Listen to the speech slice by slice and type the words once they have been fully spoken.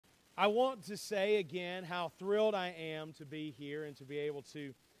I want to say again how thrilled I am to be here and to be able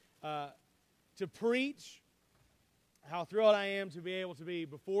to preach. How thrilled I am to be able to be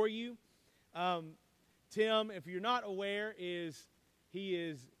before you. Tim, if you're not aware, he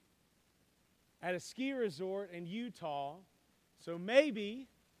is at a ski resort in Utah. So maybe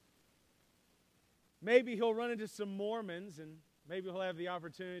he'll run into some Mormons and maybe he'll have the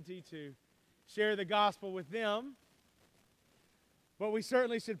opportunity to share the gospel with them. But we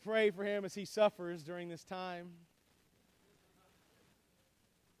certainly should pray for him as he suffers during this time.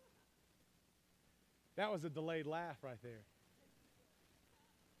 That was a delayed laugh right there.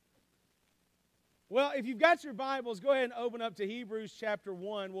 Well, if you've got your Bibles, go ahead and open up to Hebrews chapter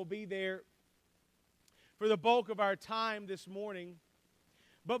 1. We'll be there for the bulk of our time this morning.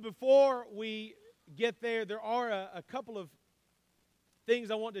 But before we get there, there are a couple of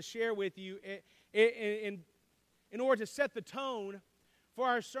things I want to share with you in order to set the tone for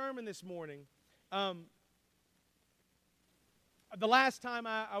our sermon this morning. The last time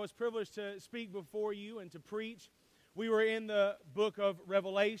I was privileged to speak before you and to preach, we were in the book of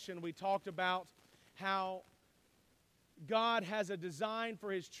Revelation. We talked about how God has a design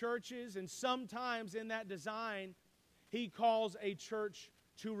for His churches, and sometimes in that design, He calls a church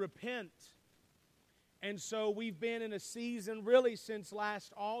to repent. And so we've been in a season really since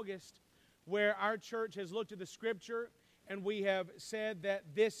last August where our church has looked at the Scripture and we have said that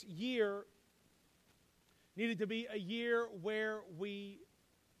this year needed to be a year where we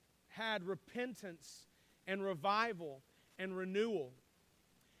had repentance and revival and renewal.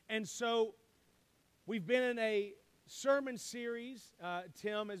 And so we've been in a sermon series.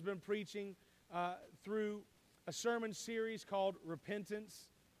 Tim has been preaching through a sermon series called Repentance,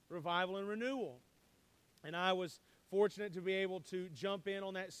 Revival, and Renewal. And I was fortunate to be able to jump in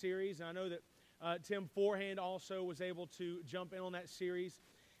on that series. And I know that Tim Forehand also was able to jump in on that series.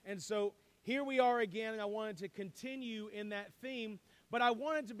 And so here we are again, and I wanted to continue in that theme, but I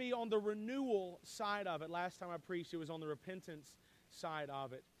wanted to be on the renewal side of it. Last time I preached, it was on the repentance side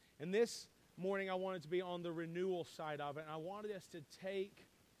of it. And this morning, I wanted to be on the renewal side of it. And I wanted us to take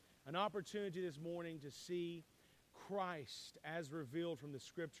an opportunity this morning to see Christ as revealed from the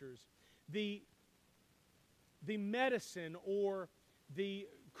Scriptures. The medicine or the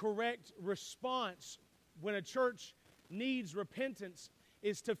correct response when a church needs repentance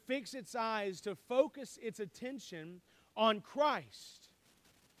is to fix its eyes, to focus its attention on Christ.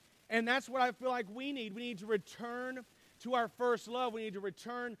 And that's what I feel like we need. We need to return to our first love. We need to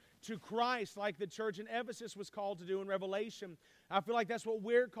return to Christ like the church in Ephesus was called to do in Revelation. I feel like that's what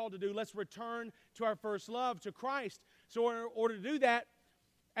we're called to do. Let's return to our first love, to Christ. So in order to do that,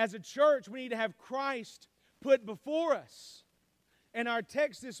 as a church, we need to have Christ put before us. And our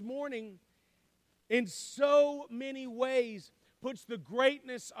text this morning, in so many ways, puts the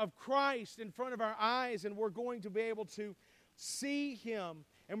greatness of Christ in front of our eyes, and we're going to be able to see Him,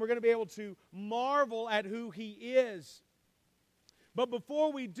 and we're going to be able to marvel at who He is. But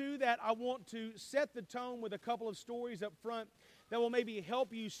before we do that, I want to set the tone with a couple of stories up front that will maybe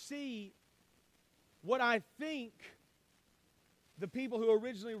help you see what I think the people who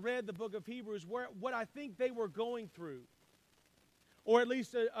originally read the book of Hebrews, what I think they were going through, or at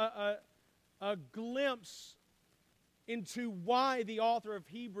least a glimpse into why the author of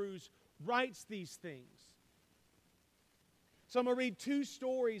Hebrews writes these things. So I'm going to read two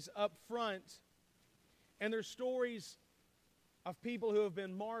stories up front, and they're stories of people who have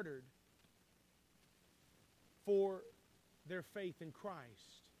been martyred for their faith in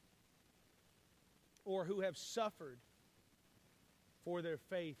Christ, or who have suffered for their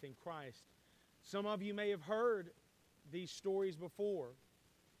faith in Christ. Some of you may have heard these stories before.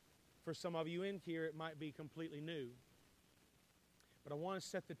 For some of you in here, it might be completely new. But I want to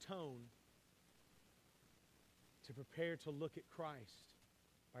set the tone to prepare to look at Christ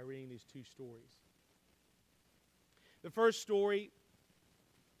by reading these two stories. The first story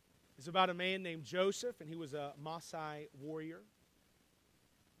is about a man named Joseph, and he was a Maasai warrior.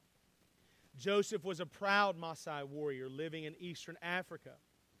 Joseph was a proud Maasai warrior living in eastern Africa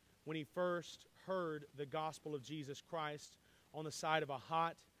when he first heard the gospel of Jesus Christ on the side of a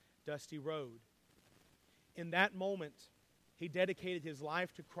hot, dusty road. In that moment, he dedicated his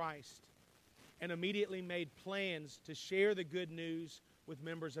life to Christ and immediately made plans to share the good news with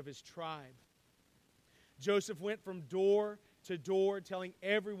members of his tribe. Joseph went from door to door telling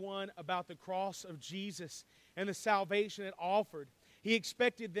everyone about the cross of Jesus and the salvation it offered. He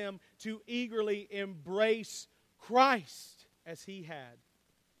expected them to eagerly embrace Christ as he had.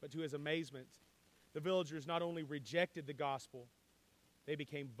 But to his amazement, the villagers not only rejected the gospel, they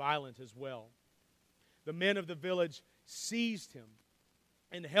became violent as well. The men of the village seized him,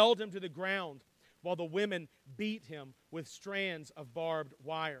 and held him to the ground while the women beat him with strands of barbed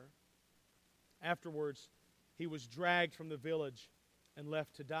wire. Afterwards, he was dragged from the village and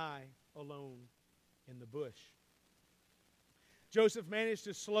left to die alone in the bush. Joseph managed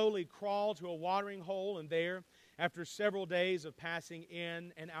to slowly crawl to a watering hole, and there, after several days of passing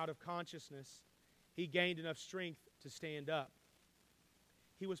in and out of consciousness, he gained enough strength to stand up.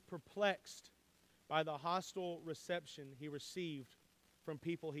 He was perplexed by the hostile reception he received from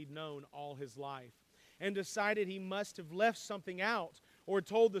people he'd known all his life, and decided he must have left something out or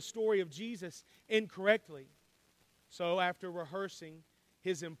told the story of Jesus incorrectly. So after rehearsing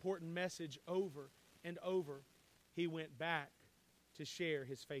his important message over and over, he went back to share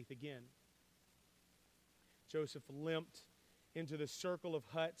his faith again. Joseph limped into the circle of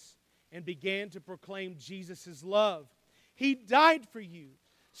huts and began to proclaim Jesus' love. He died for you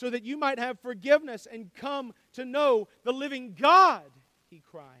so that you might have forgiveness and come to know the living God, he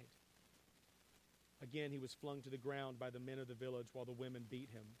cried. Again, he was flung to the ground by the men of the village while the women beat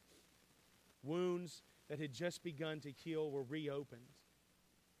him. Wounds that had just begun to heal were reopened.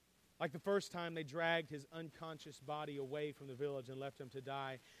 Like the first time, they dragged his unconscious body away from the village and left him to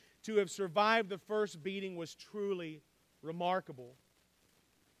die. To have survived the first beating was truly remarkable.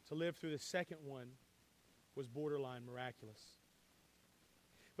 To live through the second one was borderline miraculous.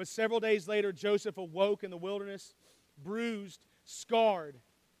 But several days later, Joseph awoke in the wilderness, bruised, scarred,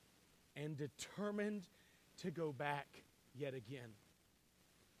 and determined to go back yet again.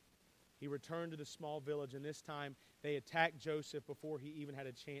 He returned to the small village, and this time they attacked Joseph before he even had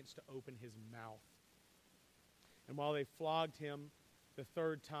a chance to open his mouth. And while they flogged him the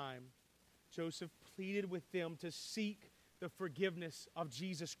third time, Joseph pleaded with them to seek the forgiveness of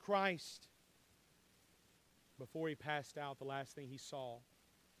Jesus Christ. Before he passed out, the last thing he saw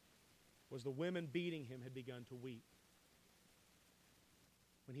was the women beating him had begun to weep.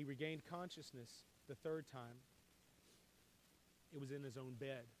 When he regained consciousness the third time, it was in his own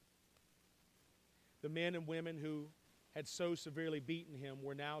bed. The men and women who had so severely beaten him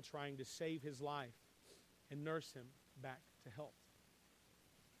were now trying to save his life and nurse him back to health.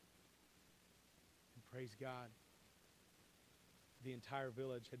 And praise God, the entire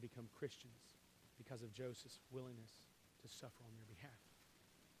village had become Christians because of Joseph's willingness to suffer on their behalf.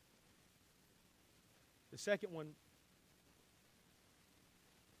 The second one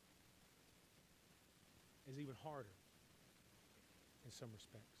is even harder in some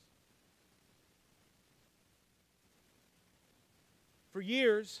respects. For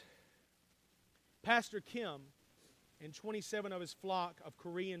years, Pastor Kim and 27 of his flock of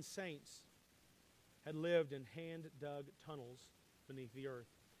Korean saints had lived in hand-dug tunnels beneath the earth.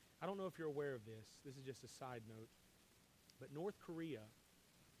 I don't know if you're aware of this. This is just a side note. But North Korea,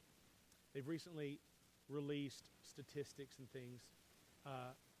 they've recently released statistics and things.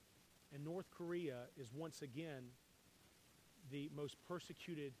 And North Korea is once again the most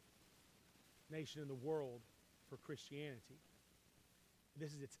persecuted nation in the world for Christianity.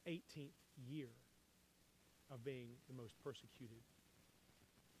 This is its 18th year of being the most persecuted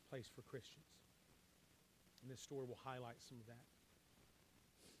place for Christians. And this story will highlight some of that.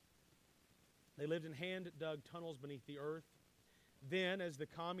 They lived in hand-dug tunnels beneath the earth. Then, as the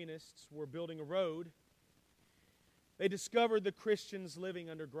communists were building a road, they discovered the Christians living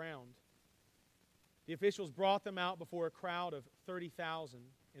underground. The officials brought them out before a crowd of 30,000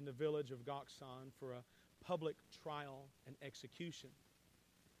 in the village of Goksan for a public trial and execution.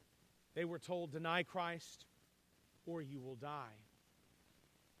 They were told, deny Christ or you will die.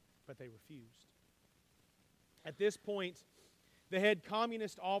 But they refused. At this point, the head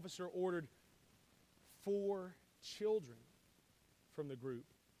communist officer ordered 4 children from the group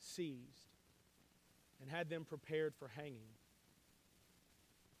seized and had them prepared for hanging.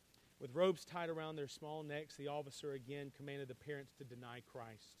 With ropes tied around their small necks, the officer again commanded the parents to deny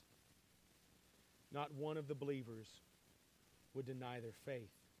Christ. Not one of the believers would deny their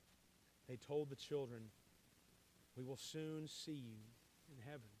faith. They told the children, we will soon see you in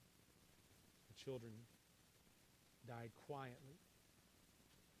heaven. The children died quietly.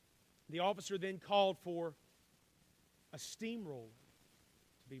 The officer then called for a steamroller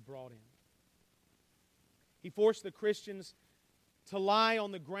to be brought in. He forced the Christians to lie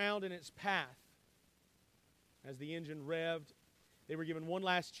on the ground in its path. As the engine revved, they were given one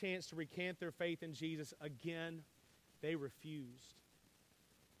last chance to recant their faith in Jesus. Again, they refused.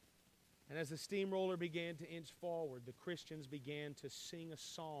 And as the steamroller began to inch forward, the Christians began to sing a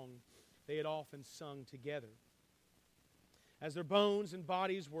song they had often sung together. As their bones and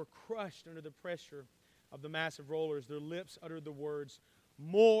bodies were crushed under the pressure of the massive rollers, their lips uttered the words,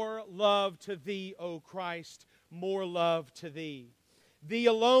 "More love to thee, O Christ, more love to thee." Thee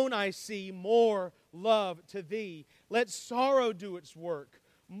alone I see, more love to Thee. Let sorrow do its work,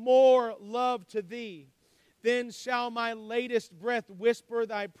 more love to Thee. Then shall my latest breath whisper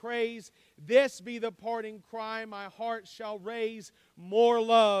Thy praise. This be the parting cry my heart shall raise, more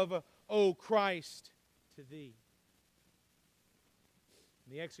love, O Christ, to Thee.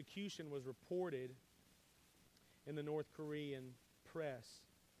 The execution was reported in the North Korean press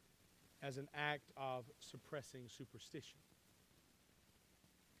as an act of suppressing superstition.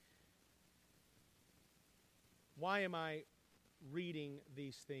 Why am I reading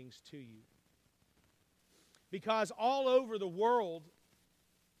these things to you? Because all over the world,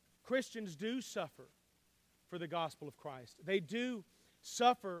 Christians do suffer for the gospel of Christ. They do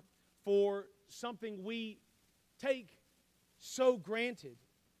suffer for something we take so granted.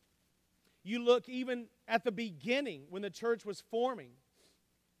 You look even at the beginning when the church was forming.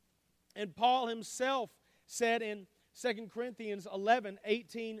 And Paul himself said in 2 Corinthians 11,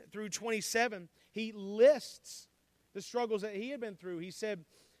 18 through 27, he lists the struggles that he had been through. He said,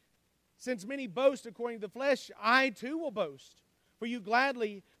 since many boast according to the flesh, I too will boast. For you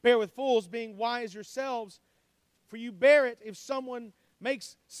gladly bear with fools, being wise yourselves. For you bear it if someone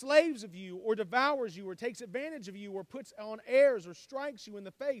makes slaves of you, or devours you, or takes advantage of you, or puts on airs, or strikes you in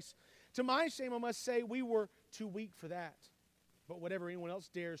the face. To my shame, I must say, we were too weak for that. But whatever anyone else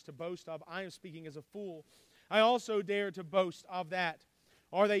dares to boast of, I am speaking as a fool. I also dare to boast of that.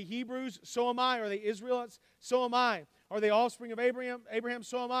 Are they Hebrews? So am I. Are they Israelites? So am I. Are they offspring of Abraham? Abraham,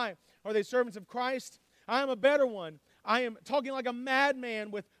 so am I. Are they servants of Christ? I am a better one. I am talking like a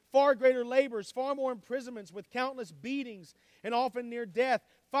madman, with far greater labors, far more imprisonments, with countless beatings, and often near death.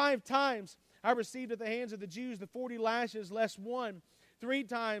 5 times I received at the hands of the Jews the 40 lashes less one. 3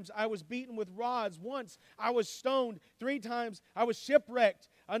 times I was beaten with rods. Once I was stoned. 3 times I was shipwrecked.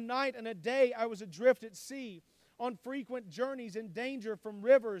 A night and a day I was adrift at sea, on frequent journeys, in danger from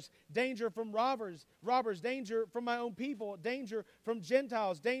rivers, danger from robbers, danger from my own people, danger from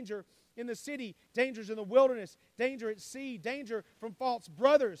Gentiles, danger in the city, dangers in the wilderness, danger at sea, danger from false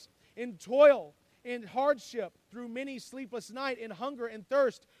brothers, in toil, in hardship, through many sleepless nights, in hunger and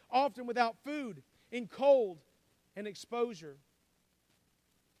thirst, often without food, in cold and exposure.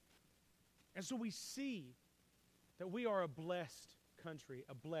 And so we see that we are a blessed country,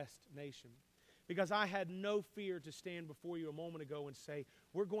 a blessed nation. Because I had no fear to stand before you a moment ago and say,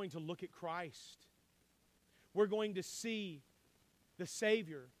 we're going to look at Christ. We're going to see the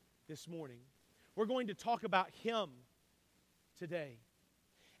Savior this morning. We're going to talk about Him today.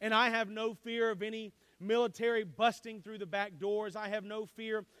 And I have no fear of any military busting through the back doors. I have no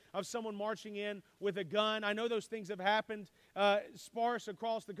fear of someone marching in with a gun. I know those things have happened sparse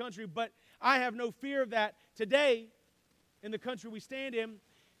across the country, but I have no fear of that today in the country we stand in.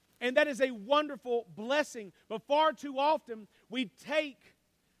 And that is a wonderful blessing. But far too often, we take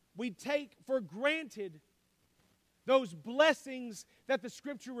for granted those blessings that the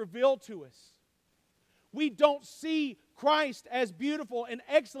Scripture revealed to us. We don't see Christ as beautiful and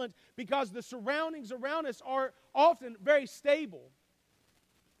excellent because the surroundings around us are often very stable.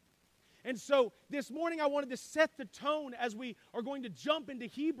 And so this morning I wanted to set the tone as we are going to jump into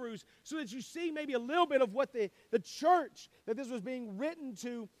Hebrews so that you see maybe a little bit of what the church that this was being written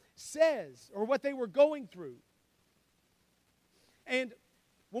to says, or what they were going through. And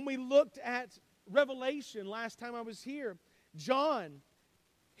when we looked at Revelation last time I was here, John,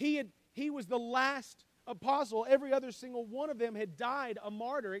 he was the last apostle. Every other single one of them had died a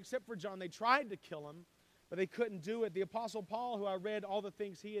martyr except for John. They tried to kill him, but they couldn't do it. The apostle Paul, who I read all the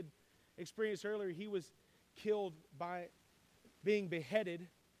things he had experienced earlier, he was killed by being beheaded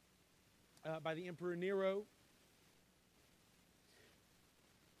by the Emperor Nero.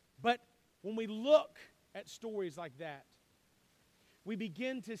 But when we look at stories like that, we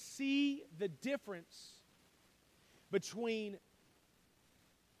begin to see the difference between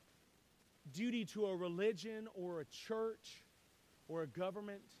duty to a religion or a church or a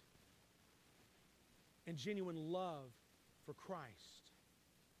government and genuine love for Christ.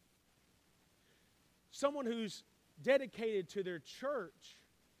 Someone who's dedicated to their church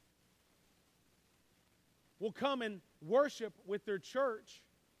will come and worship with their church.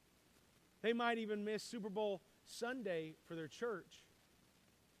 They might even miss Super Bowl Sunday for their church,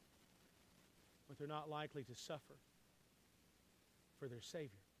 but they're not likely to suffer for their Savior.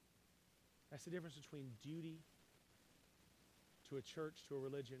 That's the difference between duty to a church, to a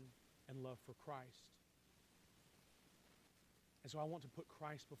religion, and love for Christ. And so I want to put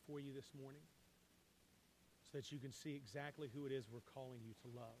Christ before you this morning so that you can see exactly who it is we're calling you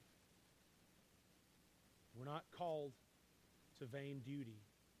to love. We're not called to vain duty.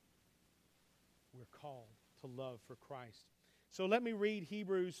 We're called to love for Christ. So let me read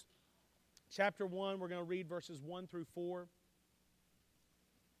Hebrews chapter 1. We're going to read verses 1 through 4.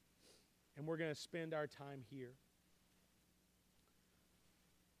 And we're going to spend our time here.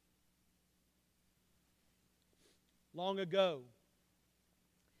 Long ago,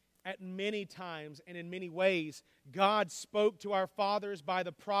 at many times and in many ways, God spoke to our fathers by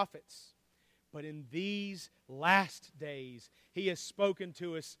the prophets. But in these last days, He has spoken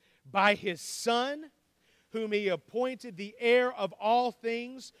to us by His Son, whom He appointed the heir of all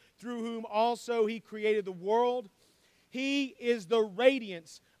things, through whom also He created the world. He is the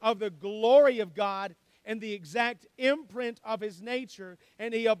radiance of the glory of God and the exact imprint of His nature,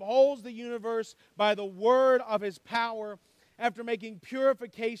 and He upholds the universe by the word of His power. After making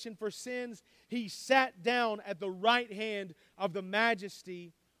purification for sins, He sat down at the right hand of the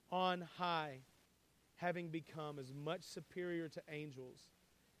Majesty on high, having become as much superior to angels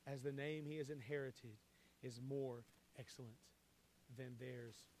as the name He has inherited is more excellent than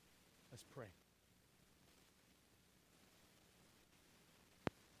theirs. Let's pray.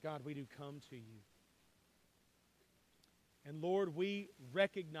 God, we do come to You. And Lord, we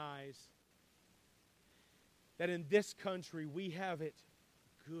recognize that in this country we have it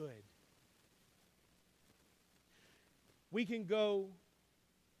good. We can go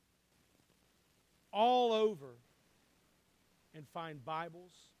all over and find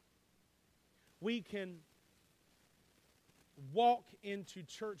Bibles. We can walk into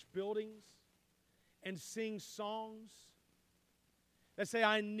church buildings and sing songs that say,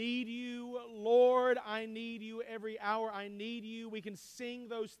 I need You, Lord, I need You every hour, I need You. We can sing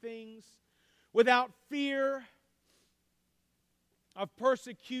those things without fear of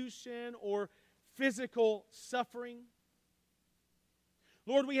persecution or physical suffering.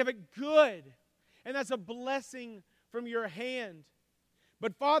 Lord, we have it good, and that's a blessing from Your hand.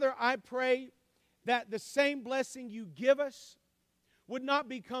 But Father, I pray that the same blessing You give us would not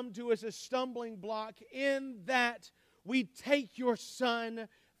become to us a stumbling block in that we take Your Son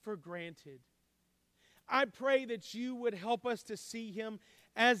for granted. I pray that You would help us to see Him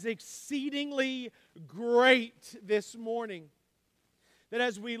as exceedingly great this morning. That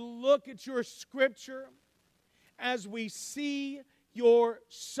as we look at Your Scripture, as we see Your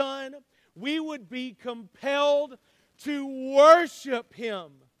Son, we would be compelled to worship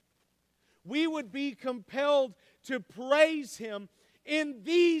Him. We would be compelled to praise Him in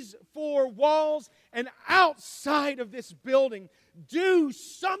these four walls and outside of this building. Do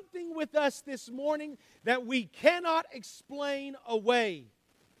something with us this morning that we cannot explain away.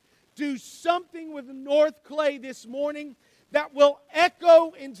 Do something with North Clay this morning that will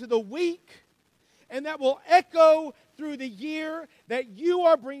echo into the week and that will echo through the year, that You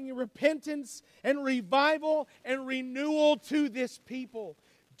are bringing repentance and revival and renewal to this people.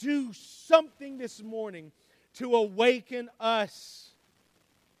 Do something this morning to awaken us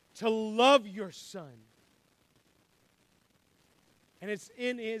to love Your Son. And it's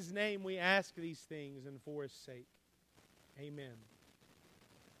in His name we ask these things and for His sake. Amen.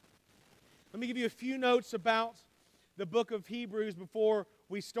 Let me give you a few notes about the book of Hebrews before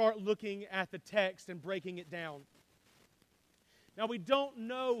we start looking at the text and breaking it down. Now, we don't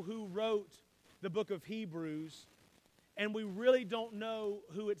know who wrote the book of Hebrews, and we really don't know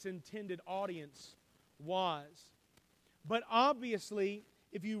who its intended audience was. But obviously,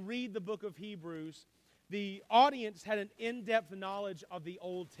 if you read the book of Hebrews, the audience had an in-depth knowledge of the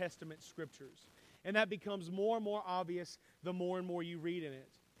Old Testament Scriptures. And that becomes more and more obvious the more and more you read in it.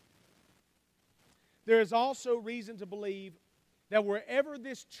 There is also reason to believe that wherever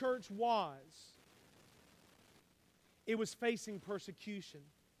this church was, it was facing persecution.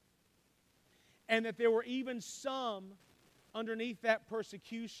 And that there were even some underneath that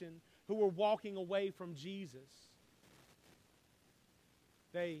persecution who were walking away from Jesus.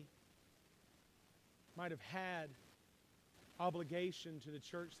 They might have had obligation to the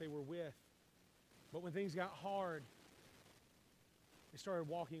church they were with. But when things got hard, they started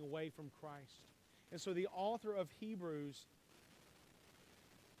walking away from Christ. And so the author of Hebrews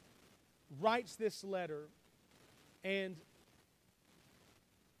writes this letter, and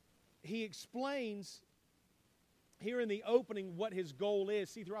he explains here in the opening what his goal is.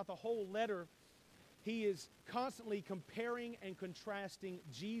 See, throughout the whole letter, he is constantly comparing and contrasting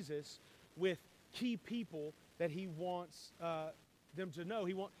Jesus with key people that he wants them to know.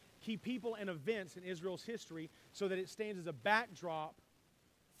 He wants key people and events in Israel's history so that it stands as a backdrop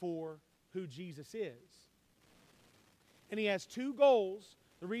for who Jesus is. And he has two goals.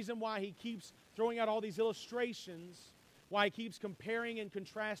 The reason why he keeps throwing out all these illustrations, why he keeps comparing and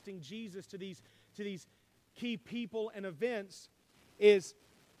contrasting Jesus to these key people and events, is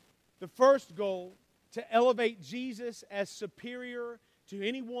the first goal to elevate Jesus as superior to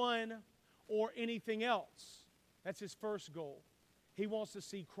anyone or anything else. That's his first goal. He wants to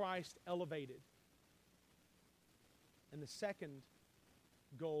see Christ elevated. And the second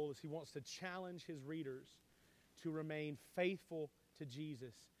goal is he wants to challenge his readers to remain faithful to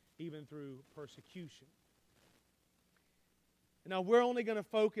Jesus even through persecution. Now, we're only going to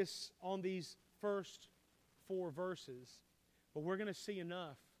focus on these first 4 verses, but we're going to see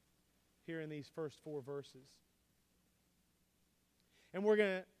enough here in these first 4 verses. And we're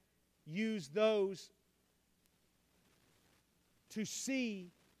going to use those to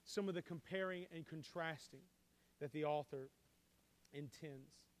see some of the comparing and contrasting that the author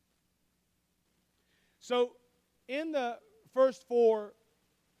intends. So, in the first 4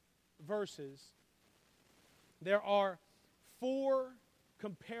 verses, there are 4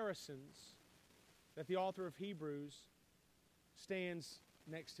 comparisons that the author of Hebrews stands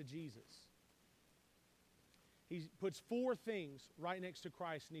next to Jesus. He puts 4 things right next to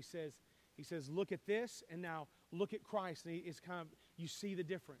Christ, and he says, look at this, and now look at Christ. And it's kind of, you see the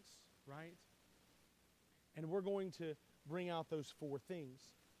difference, right? And we're going to bring out those 4 things.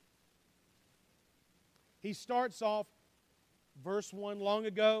 He starts off, verse 1, long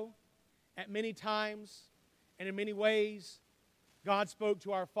ago, at many times and in many ways, God spoke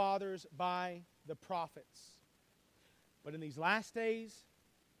to our fathers by the prophets. But in these last days,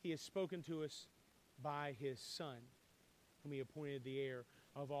 He has spoken to us by His Son, whom He appointed the heir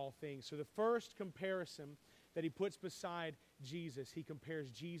of all things. So the first comparison that He puts beside Jesus, He compares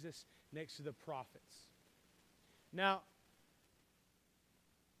Jesus next to the prophets. Now,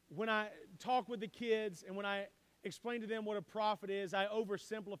 when I talk with the kids and when I explain to them what a prophet is, I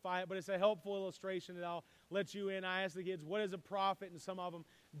oversimplify it, but it's a helpful illustration that I'll let you in. I ask the kids, what is a prophet? And some of them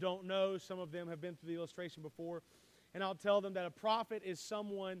don't know. Some of them have been through the illustration before. And I'll tell them that a prophet is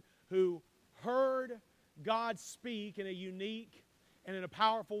someone who heard God speak in a unique and in a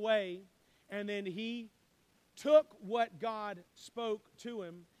powerful way, and then he took what God spoke to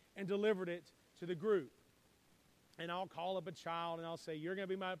him and delivered it to the group. And I'll call up a child and I'll say, you're going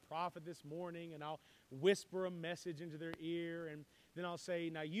to be my prophet this morning, and I'll whisper a message into their ear, and then I'll say,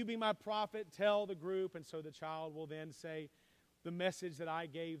 now you be my prophet, tell the group. And so the child will then say the message that I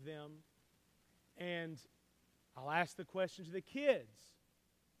gave them. And I'll ask the question to the kids,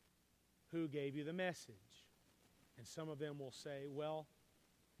 who gave you the message? And some of them will say, well,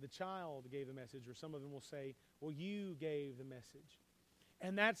 the child gave the message. Or some of them will say, well, you gave the message.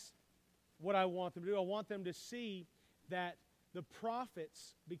 And that's what I want them to do. I want them to see that the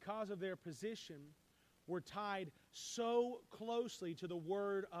prophets, because of their position, were tied so closely to the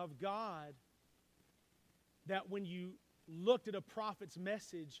Word of God that when you looked at a prophet's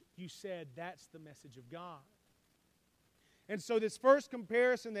message, you said, that's the message of God. And so this first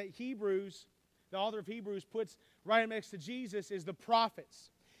comparison that Hebrews, the author of Hebrews, puts right next to Jesus is the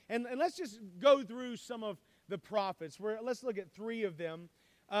prophets. And let's just go through some of the prophets. Let's look at 3 of them.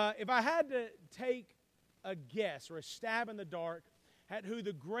 If I had to take a guess or a stab in the dark at who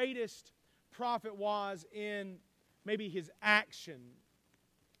the greatest prophet was in maybe his action,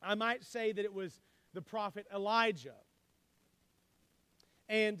 I might say that it was the prophet Elijah.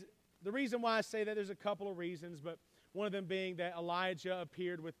 And the reason why I say that, there's a couple of reasons, but one of them being that Elijah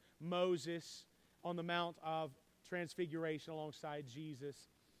appeared with Moses on the Mount of Transfiguration alongside Jesus.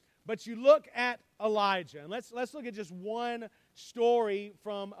 But you look at Elijah, and let's look at just one story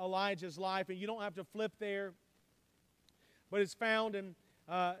from Elijah's life, and you don't have to flip there, but it's found in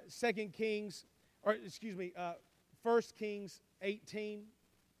 1 Kings 18.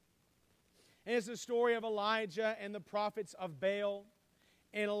 And it's the story of Elijah and the prophets of Baal.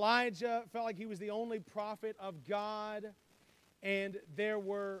 And Elijah felt like he was the only prophet of God, and there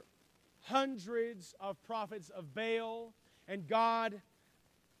were hundreds of prophets of Baal, and God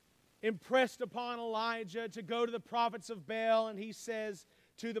impressed upon Elijah to go to the prophets of Baal, and he says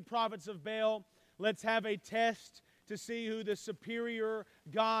to the prophets of Baal, let's have a test to see who the superior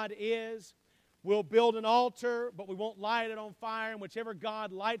God is. We'll build an altar, but we won't light it on fire, and whichever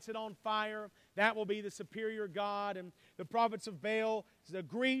God lights it on fire, that will be the superior God. And the prophets of Baal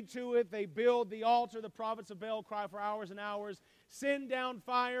agreed to it. They build the altar. The prophets of Baal cry for hours and hours, send down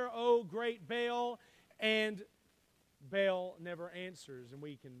fire, O great Baal. And Baal never answers, and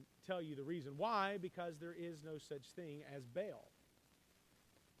we can tell you the reason why, because there is no such thing as Baal.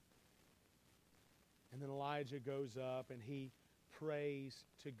 And then Elijah goes up and he prays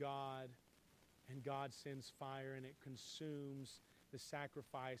to God, and God sends fire and it consumes the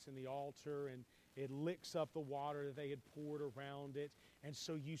sacrifice and the altar, and it licks up the water that they had poured around it. And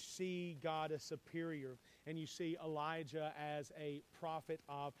so you see God as superior, and you see Elijah as a prophet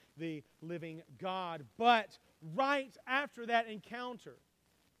of the living God. But right after that encounter,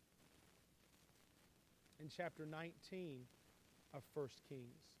 in chapter 19 of 1 Kings,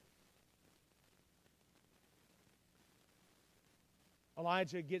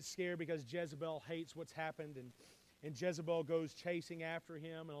 Elijah gets scared because Jezebel hates what's happened, and Jezebel goes chasing after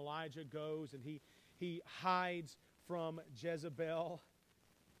him, and Elijah goes and he hides from Jezebel,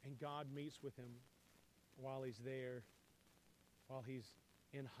 and God meets with him while he's there, while he's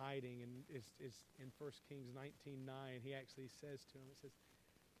in hiding. And is in 1 Kings 19:9, he actually says to him, it says,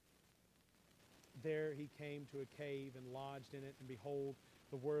 there he came to a cave and lodged in it, and behold,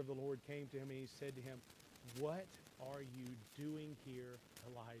 the word of the Lord came to him, and he said to him, what are you doing here,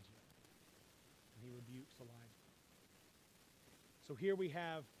 Elijah? And he rebukes Elijah. So here we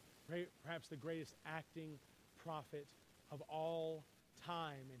have perhaps the greatest acting prophet of all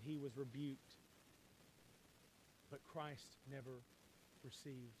time, and he was rebuked. But Christ never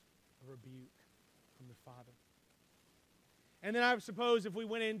received a rebuke from the Father. And then I suppose if we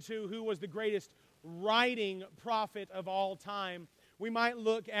went into who was the greatest writing prophet of all time, we might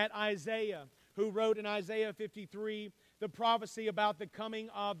look at Isaiah, who wrote in Isaiah 53 the prophecy about the coming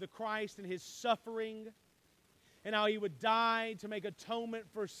of the Christ and His suffering, and how He would die to make atonement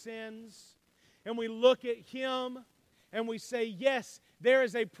for sins. And we look at him and we say, yes, there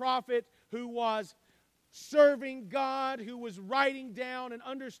is a prophet who was serving God, who was writing down and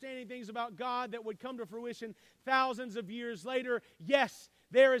understanding things about God that would come to fruition thousands of years later. Yes,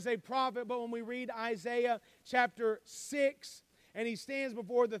 there is a prophet, but when we read Isaiah chapter 6, and he stands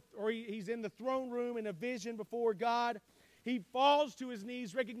before he's in the throne room in a vision before God, he falls to his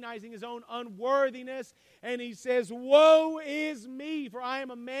knees, recognizing his own unworthiness, and he says, woe is me, for I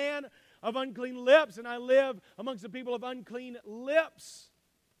am a man of unclean lips, and I live amongst the people of unclean lips.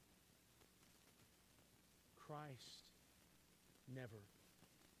 Christ never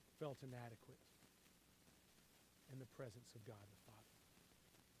felt inadequate in the presence of God the Father.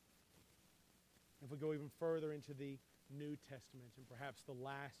 If we go even further into the New Testament, and perhaps the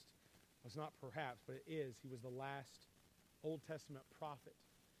last, well, it's not perhaps, but it is, he was the last Old Testament prophet,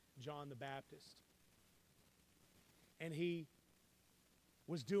 John the Baptist. And he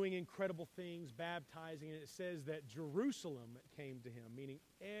was doing incredible things, baptizing, and it says that Jerusalem came to him, meaning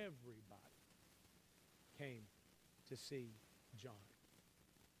everybody came to see John.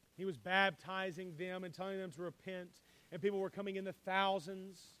 He was baptizing them and telling them to repent, and people were coming in the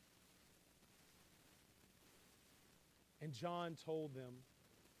thousands. And John told them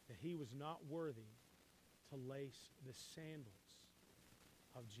that he was not worthy to lace the sandals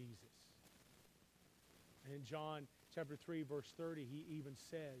of Jesus. And in John chapter 3, verse 30, he even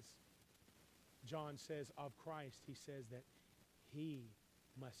says, John says of Christ, he says that he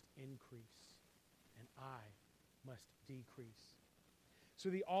must increase and I must decrease. So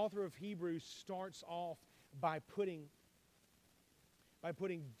the author of Hebrews starts off by putting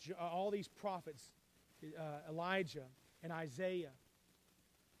all these prophets, Elijah and Isaiah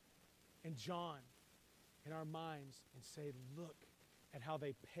and John, in our minds and say, look at how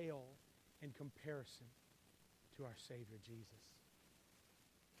they pale in comparison to our Savior Jesus.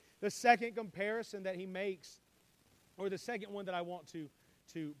 The second comparison that he makes, or the second one that I want to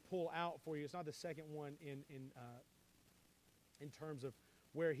pull out for you, it's not the second one in terms of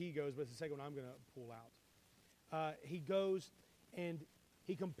where he goes, but it's the second one I'm going to pull out. He goes and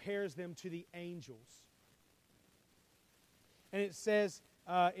he compares them to the angels. And it says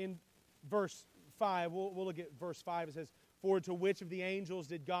in verse 5, we'll look at verse 5. It says, for to which of the angels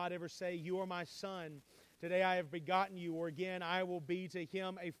did God ever say, you are my son, today I have begotten you, or again, I will be to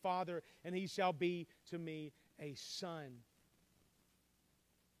him a father, and he shall be to me a son.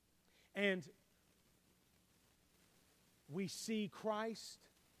 And we see Christ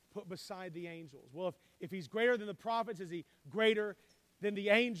put beside the angels. Well, if he's greater than the prophets, is he greater than the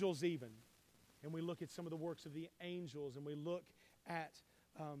angels even? And we look at some of the works of the angels, and we look at,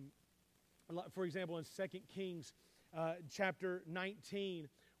 for example, in 2 Kings chapter 19,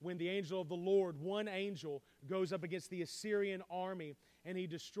 when the angel of the Lord, one angel, goes up against the Assyrian army, and he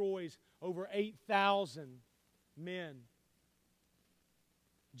destroys over 8,000 men.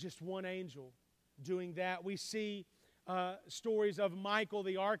 Just one angel doing that. We see stories of Michael,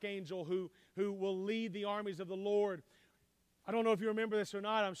 the archangel, who will lead the armies of the Lord. I don't know if you remember this or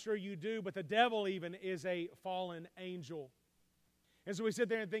not. I'm sure you do. But the devil even is a fallen angel. And so we sit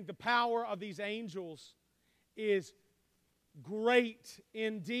there and think the power of these angels is great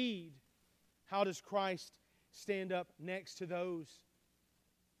indeed. How does Christ stand up next to those.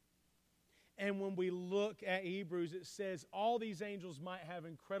 And when we look at Hebrews, it says all these angels might have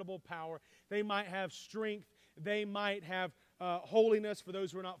incredible power. They might have strength. They might have holiness for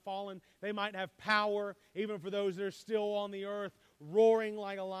those who are not fallen. They might have power, even for those that are still on the earth, roaring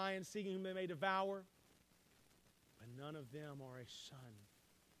like a lion, seeking whom they may devour. But none of them are a son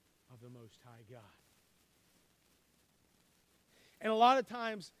of the Most High God. And a lot of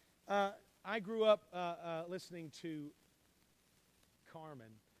times, I grew up listening to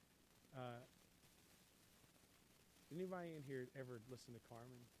Carmen. Did anybody in here ever listen to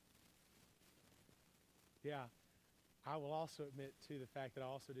Carmen? Yeah. I will also admit to the fact that I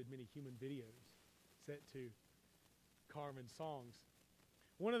also did many human videos set to Carmen songs.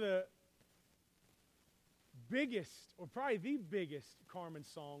 One of the biggest, or probably the biggest Carmen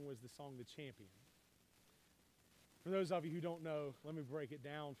song was the song The Champion. For those of you who don't know, let me break it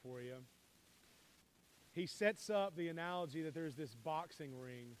down for you. He sets up the analogy that there's this boxing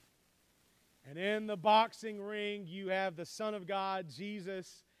ring. And in the boxing ring, you have the Son of God,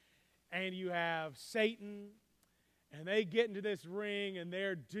 Jesus, and you have Satan. And they get into this ring, and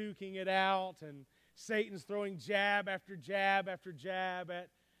they're duking it out. And Satan's throwing jab after jab after jab at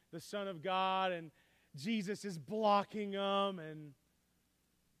the Son of God. And Jesus is blocking them. And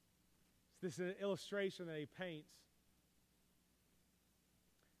this is an illustration that he paints.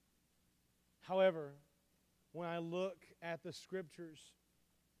 However, when I look at the Scriptures,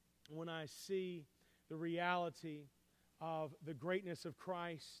 when I see the reality of the greatness of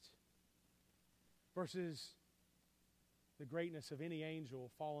Christ versus the greatness of any angel,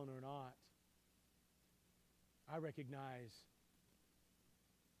 fallen or not, I recognize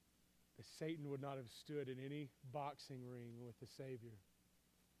that Satan would not have stood in any boxing ring with the Savior.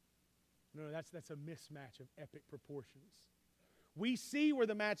 No, that's a mismatch of epic proportions. We see where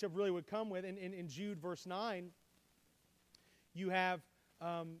the matchup really would come with. In Jude verse 9, you have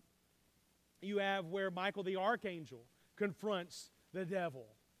where Michael the archangel confronts the devil.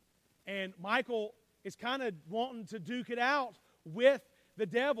 And Michael is kind of wanting to duke it out with the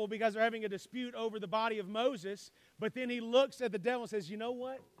devil because they're having a dispute over the body of Moses. But then he looks at the devil and says, you know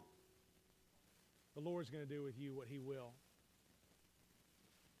what? The Lord's going to do with you what he will.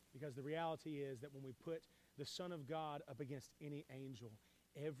 Because the reality is that when we put the Son of God up against any angel,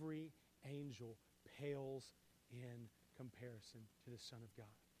 every angel pales in comparison to the Son of God.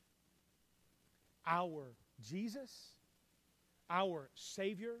 Our Jesus, our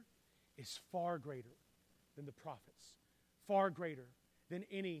Savior, is far greater than the prophets, far greater than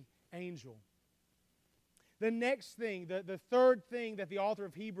any angel. The next thing, the third thing that the author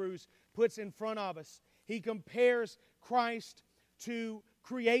of Hebrews puts in front of us, he compares Christ to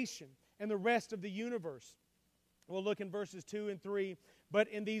creation and the rest of the universe. We'll look in verses 2 and 3. But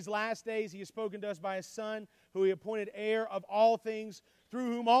in these last days he has spoken to us by his Son, who he appointed heir of all things,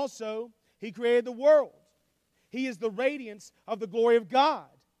 through whom also he created the world. He is the radiance of the glory of God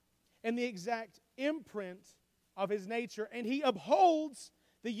and the exact imprint of his nature, and he upholds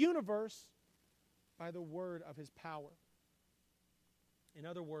the universe by the word of his power. In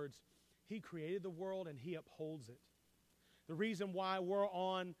other words, he created the world and he upholds it. The reason why we're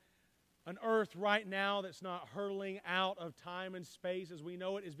on an earth right now that's not hurtling out of time and space as we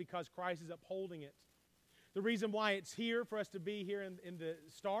know it is because Christ is upholding it. The reason why it's here for us to be here in the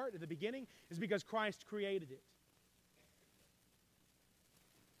start, at the beginning, is because Christ created it.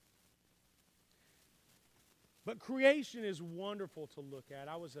 But creation is wonderful to look at.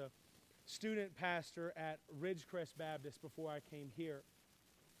 I was a student pastor at Ridgecrest Baptist before I came here.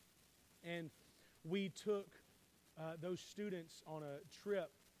 And we took those students on a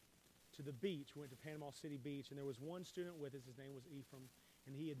trip to the beach. We went to Panama City Beach, and there was one student with us. His name was Ephraim,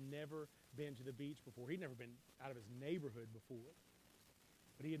 and he had never been to the beach before. He'd never been out of his neighborhood before,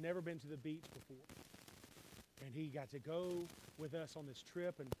 but he had never been to the beach before. And he got to go with us on this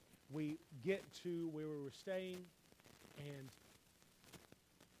trip, and we get to where we were staying, and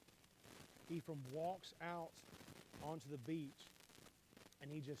Ephraim walks out onto the beach, and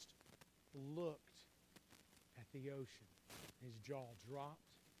he just looked at the ocean. His jaw dropped,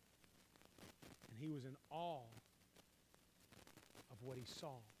 and he was in awe of what he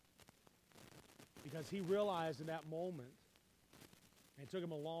saw. Because he realized in that moment, and it took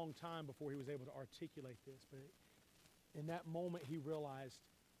him a long time before he was able to articulate this, but in that moment he realized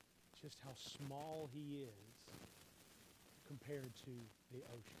just how small he is compared to the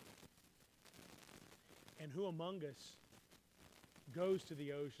ocean. And who among us goes to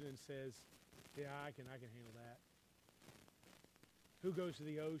the ocean and says, yeah, I can handle that? Who goes to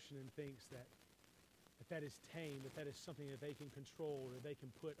the ocean and thinks that is tame, that is something that they can control or they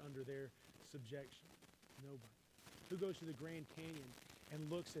can put under their subjection? Nobody. Who goes to the Grand Canyon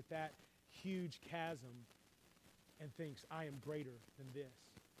and looks at that huge chasm and thinks, I am greater than this?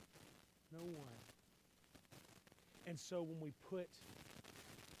 No one. And so when we put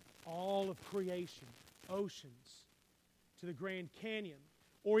all of creation, oceans, to the Grand Canyon,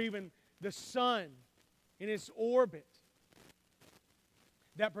 or even the sun in its orbit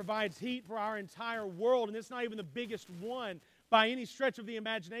that provides heat for our entire world, and it's not even the biggest one by any stretch of the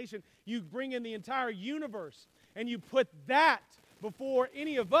imagination. You bring in the entire universe and you put that before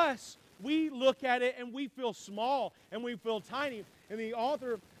any of us, we look at it and we feel small and we feel tiny. And the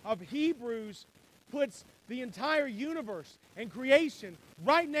author of Hebrews puts the entire universe and creation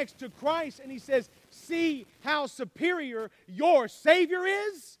right next to Christ, and he says, see how superior your Savior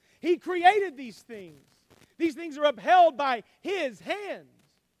is? He created these things. These things are upheld by His hands.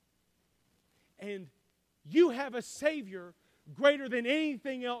 And you have a Savior greater than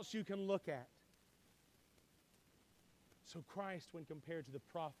anything else you can look at. So Christ, when compared to the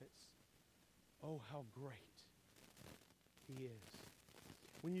prophets, oh, how great He is.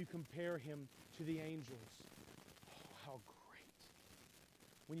 When you compare Him to the angels, oh, how great.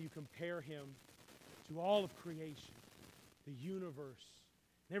 When you compare Him to all of creation, the universe,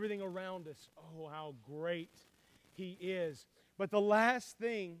 and everything around us, oh, how great He is. But the last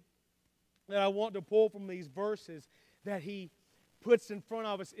thing that I want to pull from these verses that He puts in front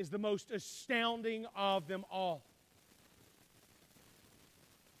of us is the most astounding of them all.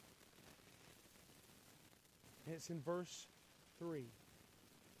 And it's in verse 3.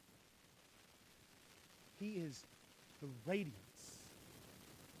 He is the radiance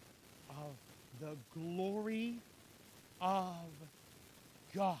of the glory of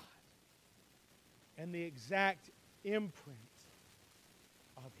God and the exact imprint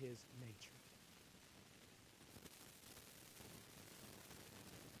of His nature.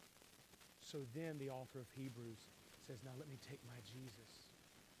 So then the author of Hebrews says, now let me take my Jesus,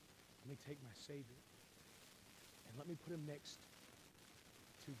 let me take my Savior, and let me put Him next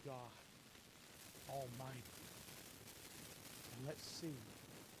to God Almighty. And let's see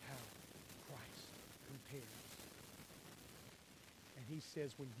how Christ compares. And he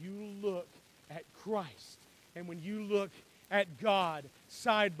says, when you look at Christ and when you look at God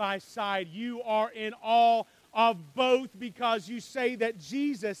side by side, you are in awe of both, because you say that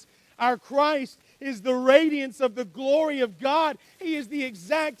Jesus, our Christ, is the radiance of the glory of God. He is the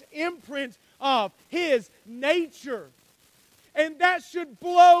exact imprint of His nature. And that should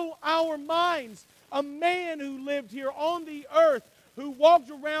blow our minds. A man who lived here on the earth, who walked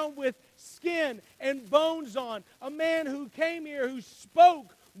around with skin and bones on. A man who came here, who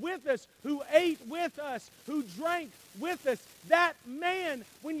spoke with us, who ate with us, who drank with us. That man,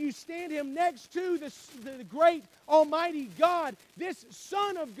 when you stand him next to the great Almighty God, this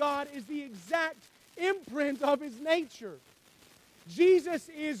Son of God is the exact imprint of His nature. Jesus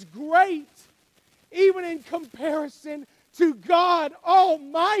is great, even in comparison to God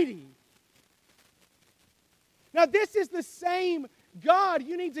Almighty. Now, this is the same God.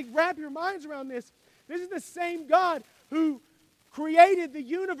 You need to wrap your minds around this. This is the same God who created the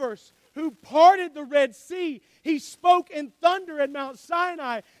universe, who parted the Red Sea. He spoke in thunder at Mount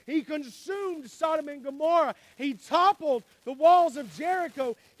Sinai. He consumed Sodom and Gomorrah. He toppled the walls of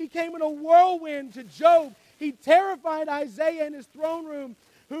Jericho. He came in a whirlwind to Job. He terrified Isaiah in his throne room,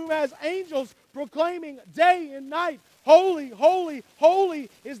 who has angels proclaiming day and night, holy, holy, holy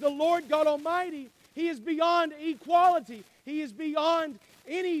is the Lord God Almighty. He is beyond equality. He is beyond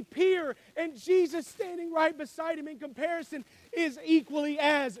any peer. And Jesus, standing right beside Him in comparison, is equally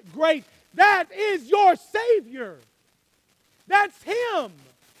as great. That is your Savior. That's Him.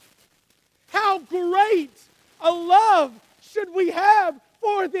 How great a love should we have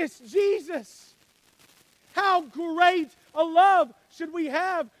for this Jesus? How great a love should we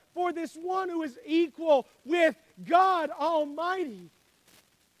have for this one who is equal with God Almighty?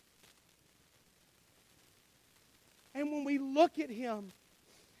 And when we look at Him,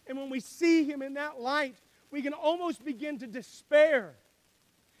 and when we see Him in that light, we can almost begin to despair.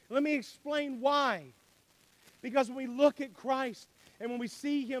 Let me explain why. Because when we look at Christ, and when we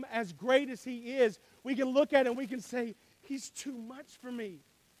see Him as great as He is, we can look at Him and we can say, He's too much for me.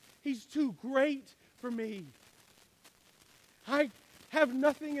 He's too great for me. I have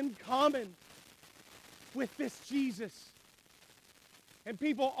nothing in common with this Jesus. And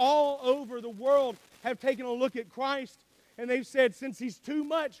people all over the world have taken a look at Christ and they've said, since He's too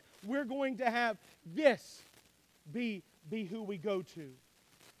much, we're going to have this be who we go to.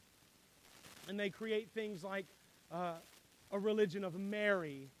 And they create things like a religion of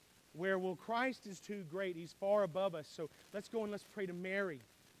Mary, where, well, Christ is too great. He's far above us. So let's go and let's pray to Mary,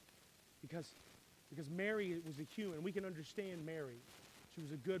 because Because Mary was a human. We can understand Mary. She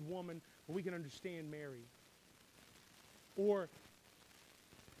was a good woman, but we can understand Mary. Or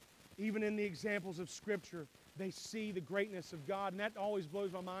even in the examples of Scripture, they see the greatness of God. And that always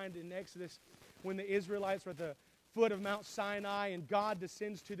blows my mind in Exodus when the Israelites are at the foot of Mount Sinai and God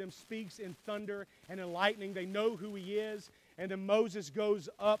descends to them, speaks in thunder and in lightning. They know who He is. And then Moses goes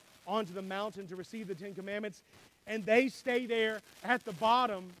up onto the mountain to receive the Ten Commandments. And they stay there at the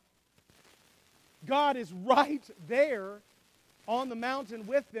bottom. God is right there on the mountain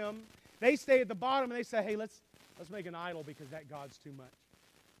with them. They stay at the bottom and they say, hey, let's make an idol because that God's too much.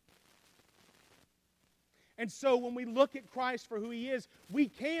 And so when we look at Christ for who He is, we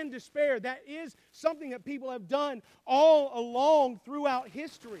can despair. That is something that people have done all along throughout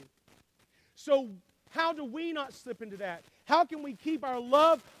history. So how do we not slip into that? How can we keep our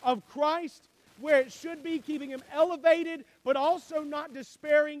love of Christ where it should be, keeping Him elevated, but also not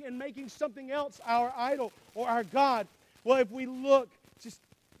despairing and making something else our idol or our God? Well, if we look just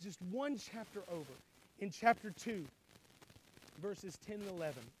one chapter over, in chapter 2, verses 10 and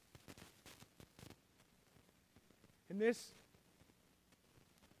 11. And this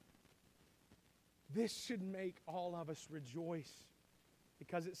should make all of us rejoice,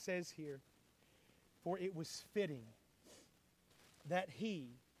 because it says here, for it was fitting that He,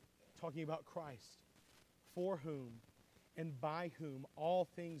 talking about Christ, for whom and by whom all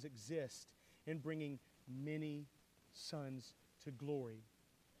things exist, in bringing many sons to glory,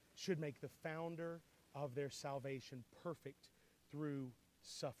 should make the founder of their salvation perfect through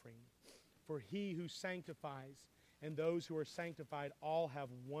suffering. For He who sanctifies and those who are sanctified all have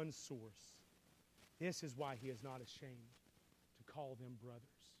one source. This is why He is not ashamed to call them brothers.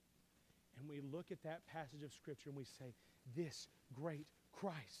 And we look at that passage of Scripture and we say, this great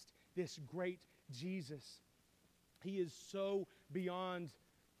Christ, this great Jesus, He is so beyond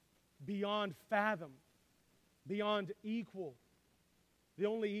fathom, beyond equal. The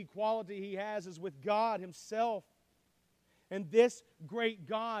only equality He has is with God Himself. And this great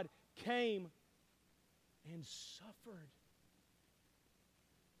God came and suffered.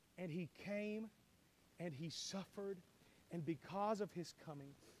 And He came and He suffered. And because of His coming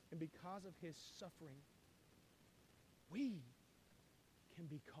and because of His suffering, we can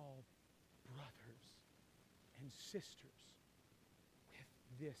be called brothers and sisters with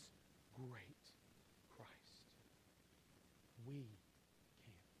this great Christ. We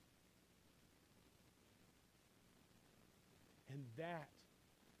can. And that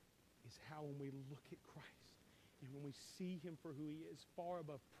is how, when we look at Christ and when we see Him for who He is, far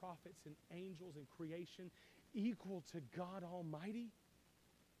above prophets and angels and creation, equal to God Almighty,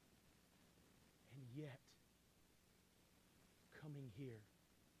 and yet coming here,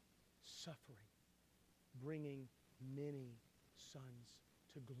 suffering, bringing many sons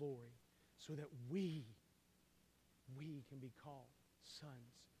to glory, so that we can be called sons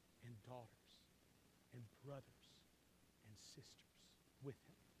and daughters and brothers and sisters with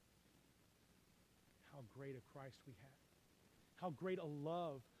Him. How great a Christ we have. How great a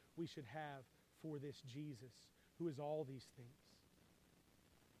love we should have for this Jesus, who is all these things.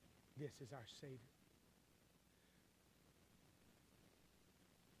 This is our Savior.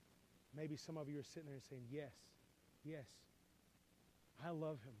 Maybe some of you are sitting there and saying, yes, I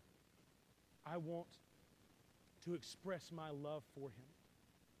love Him. I want to express my love for Him.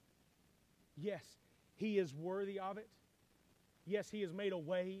 Yes, He is worthy of it. Yes, He has made a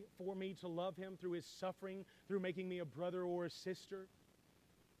way for me to love Him through His suffering, through making me a brother or a sister.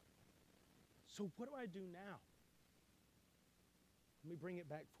 So what do I do now? Let me bring it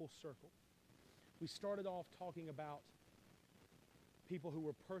back full circle. We started off talking about people who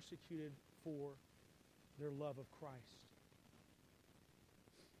were persecuted for their love of Christ.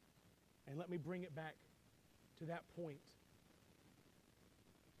 And let me bring it back to that point,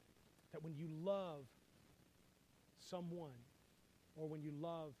 that when you love someone or when you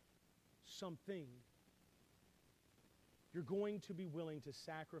love something, you're going to be willing to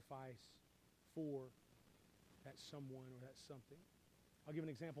sacrifice for that someone or that something. I'll give an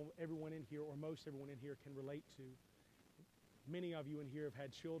example everyone in here, or most everyone in here, can relate to. Many of you in here have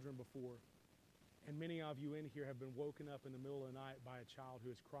had children before, and many of you in here have been woken up in the middle of the night by a child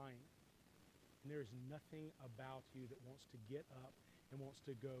who is crying. And there is nothing about you that wants to get up and wants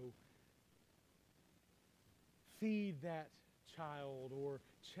to go feed that child or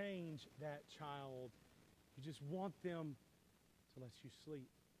change that child. You just want them to let you sleep.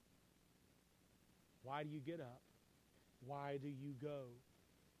 Why do you get up? Why do you go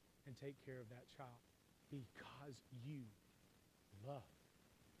and take care of that child? Because you love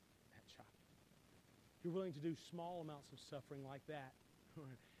that child. You're willing to do small amounts of suffering like that.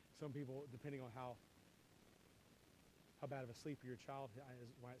 Some people, depending on how bad of a sleeper your child is,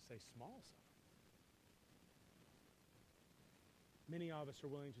 might say small suffering. Many of us are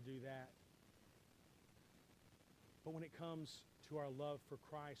willing to do that. But when it comes to our love for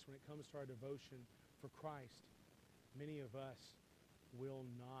Christ, when it comes to our devotion for Christ, many of us will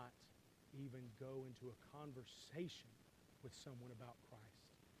not even go into a conversation with someone about Christ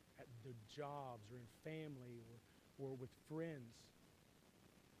at their jobs or in family or with friends,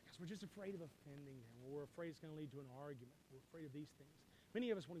 because we're just afraid of offending them, or we're afraid it's going to lead to an argument. We're afraid of these things. Many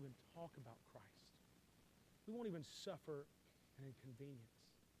of us won't even talk about Christ. We won't even suffer an inconvenience.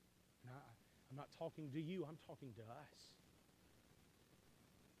 And I'm not talking to you, I'm talking to us.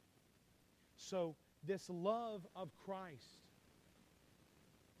 So this love of Christ,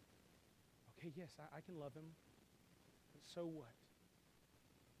 okay, yes, I can love Him, but so what?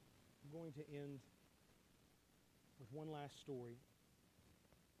 I'm going to end with one last story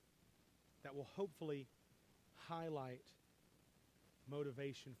that will hopefully highlight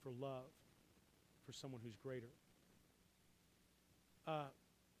motivation for love for someone who's greater.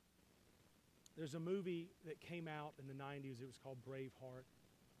 There's a movie that came out in the 90s. It was called Braveheart.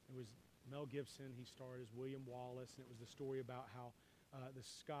 It was Mel Gibson. He starred as William Wallace, and it was the story about how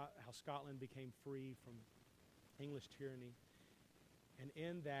Scotland became free from English tyranny. And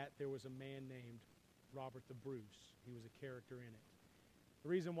in that, there was a man named Robert the Bruce. He was a character in it. The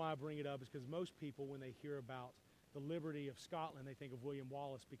reason why I bring it up is because most people, when they hear about the liberty of Scotland, they think of William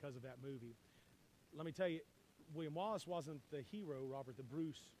Wallace because of that movie. Let me tell you, William Wallace wasn't the hero Robert the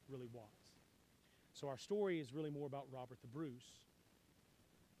Bruce really was. So our story is really more about Robert the Bruce.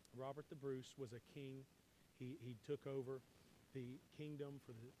 Robert the Bruce was a king. He took over the kingdom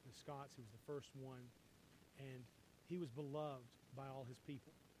for the Scots. He was the first one. And he was beloved by all his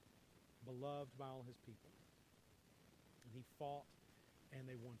people. Beloved by all his people. And he fought, and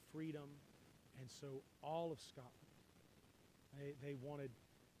they won freedom. And so all of Scotland, they wanted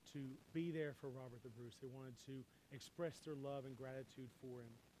to be there for Robert the Bruce. They wanted to express their love and gratitude for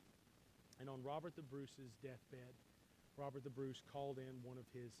him. And on Robert the Bruce's deathbed, Robert the Bruce called in one of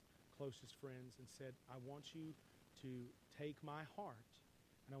his closest friends and said, I want you to take my heart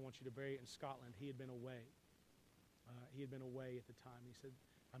and I want you to bury it in Scotland. He had been away. He had been away at the time. He said,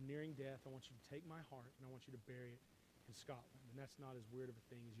 I'm nearing death. I want you to take my heart and I want you to bury it in Scotland. And that's not as weird of a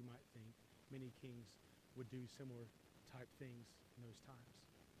thing as you might think. Many kings would do similar type things in those times.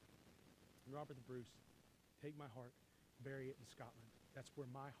 And Robert the Bruce, take my heart, bury it in Scotland. That's where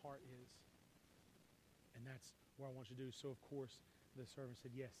my heart is. And that's where I want you to do. So of course the servant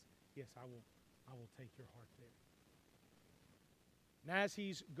said, yes, I will take your heart there. And as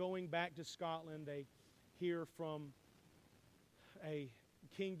he's going back to Scotland, they hear from a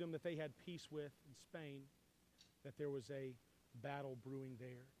kingdom that they had peace with in Spain that there was a battle brewing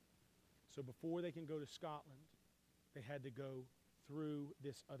there. So before they can go to Scotland, they had to go through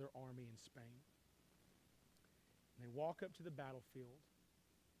this other army in Spain. And they walk up to the battlefield,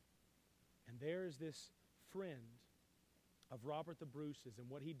 and there is this friend of Robert the Bruce's, and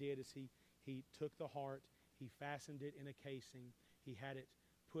what he did is he took the heart, he fastened it in a casing, he had it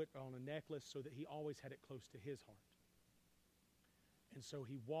put on a necklace so that he always had it close to his heart. And so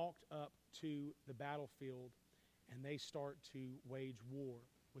he walked up to the battlefield, and they start to wage war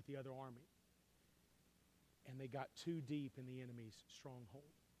with the other army. And they got too deep in the enemy's stronghold.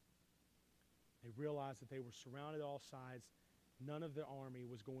 They realized that they were surrounded all sides. None of the army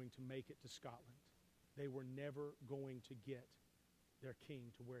was going to make it to Scotland. They were never going to get their king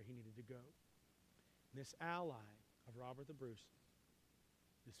to where he needed to go. And this ally of Robert the Bruce,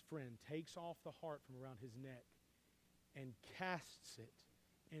 this friend, takes off the heart from around his neck and casts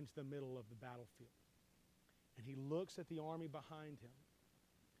it into the middle of the battlefield. And he looks at the army behind him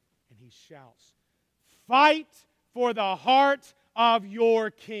and he shouts, "Fight for the heart of your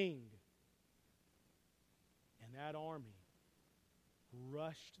king." And that army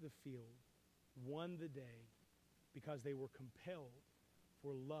rushed the field, won the day, because they were compelled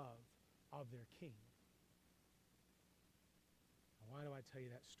for love of their king. Now, why do I tell you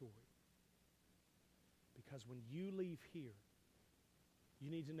that story? Because when you leave here, you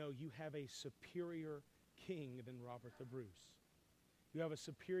need to know you have a superior king than Robert the Bruce. You have a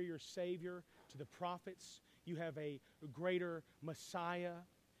superior Savior to the prophets. You have a greater Messiah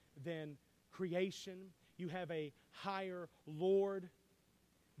than creation. You have a higher Lord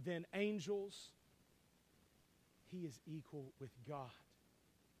than angels. He is equal with God.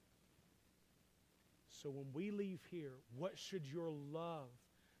 So when we leave here, what should your love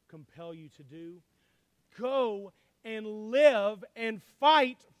compel you to do? Go and live and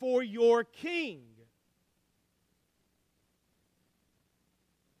fight for your king.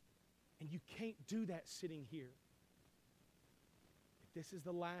 And you can't do that sitting here. If this is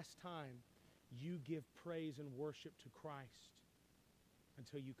the last time you give praise and worship to Christ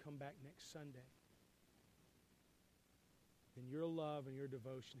until you come back next Sunday, then your love and your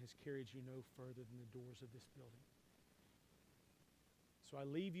devotion has carried you no further than the doors of this building. So I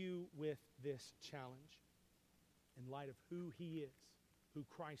leave you with this challenge in light of who He is, who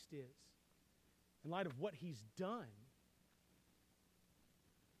Christ is, in light of what He's done.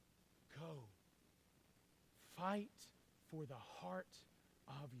 Go. Fight for the heart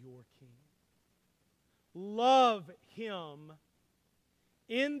of your King. Love Him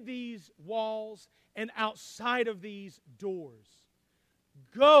in these walls and outside of these doors.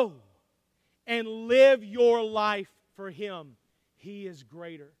 Go and live your life for Him. He is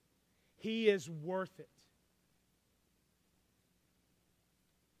greater. He is worth it.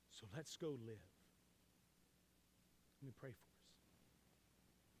 So let's go live. Let me pray for us.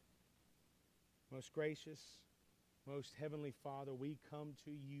 Most gracious, most heavenly Father, we come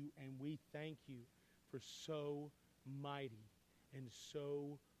to you and we thank you for so mighty and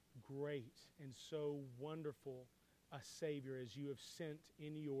so great and so wonderful a Savior as you have sent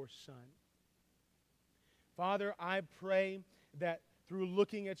in your Son. Father, I pray that through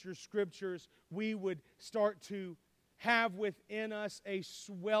looking at your Scriptures, we would start to have within us a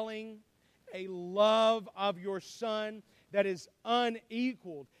swelling, a love of your Son that is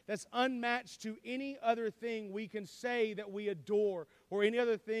unequaled, that's unmatched to any other thing we can say that we adore or any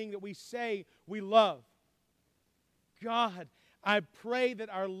other thing that we say we love. God, I pray that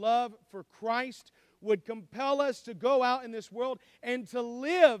our love for Christ would compel us to go out in this world and to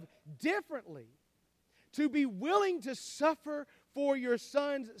live differently, to be willing to suffer for your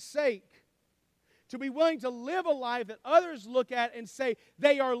Son's sake, to be willing to live a life that others look at and say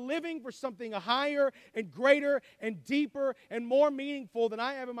they are living for something higher and greater and deeper and more meaningful than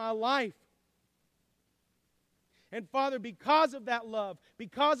I have in my life. And Father, because of that love,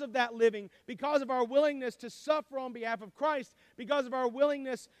 because of that living, because of our willingness to suffer on behalf of Christ, because of our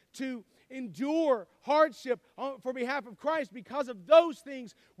willingness to endure hardship for behalf of Christ, because of those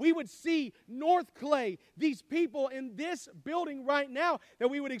things, we would see North Clay, these people in this building right now, that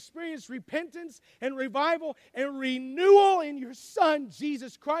we would experience repentance and revival and renewal in your Son,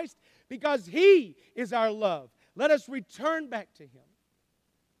 Jesus Christ, because He is our love. Let us return back to Him.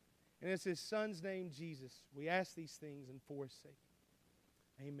 And it's His Son's name, Jesus, we ask these things and for His sake.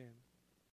 Amen.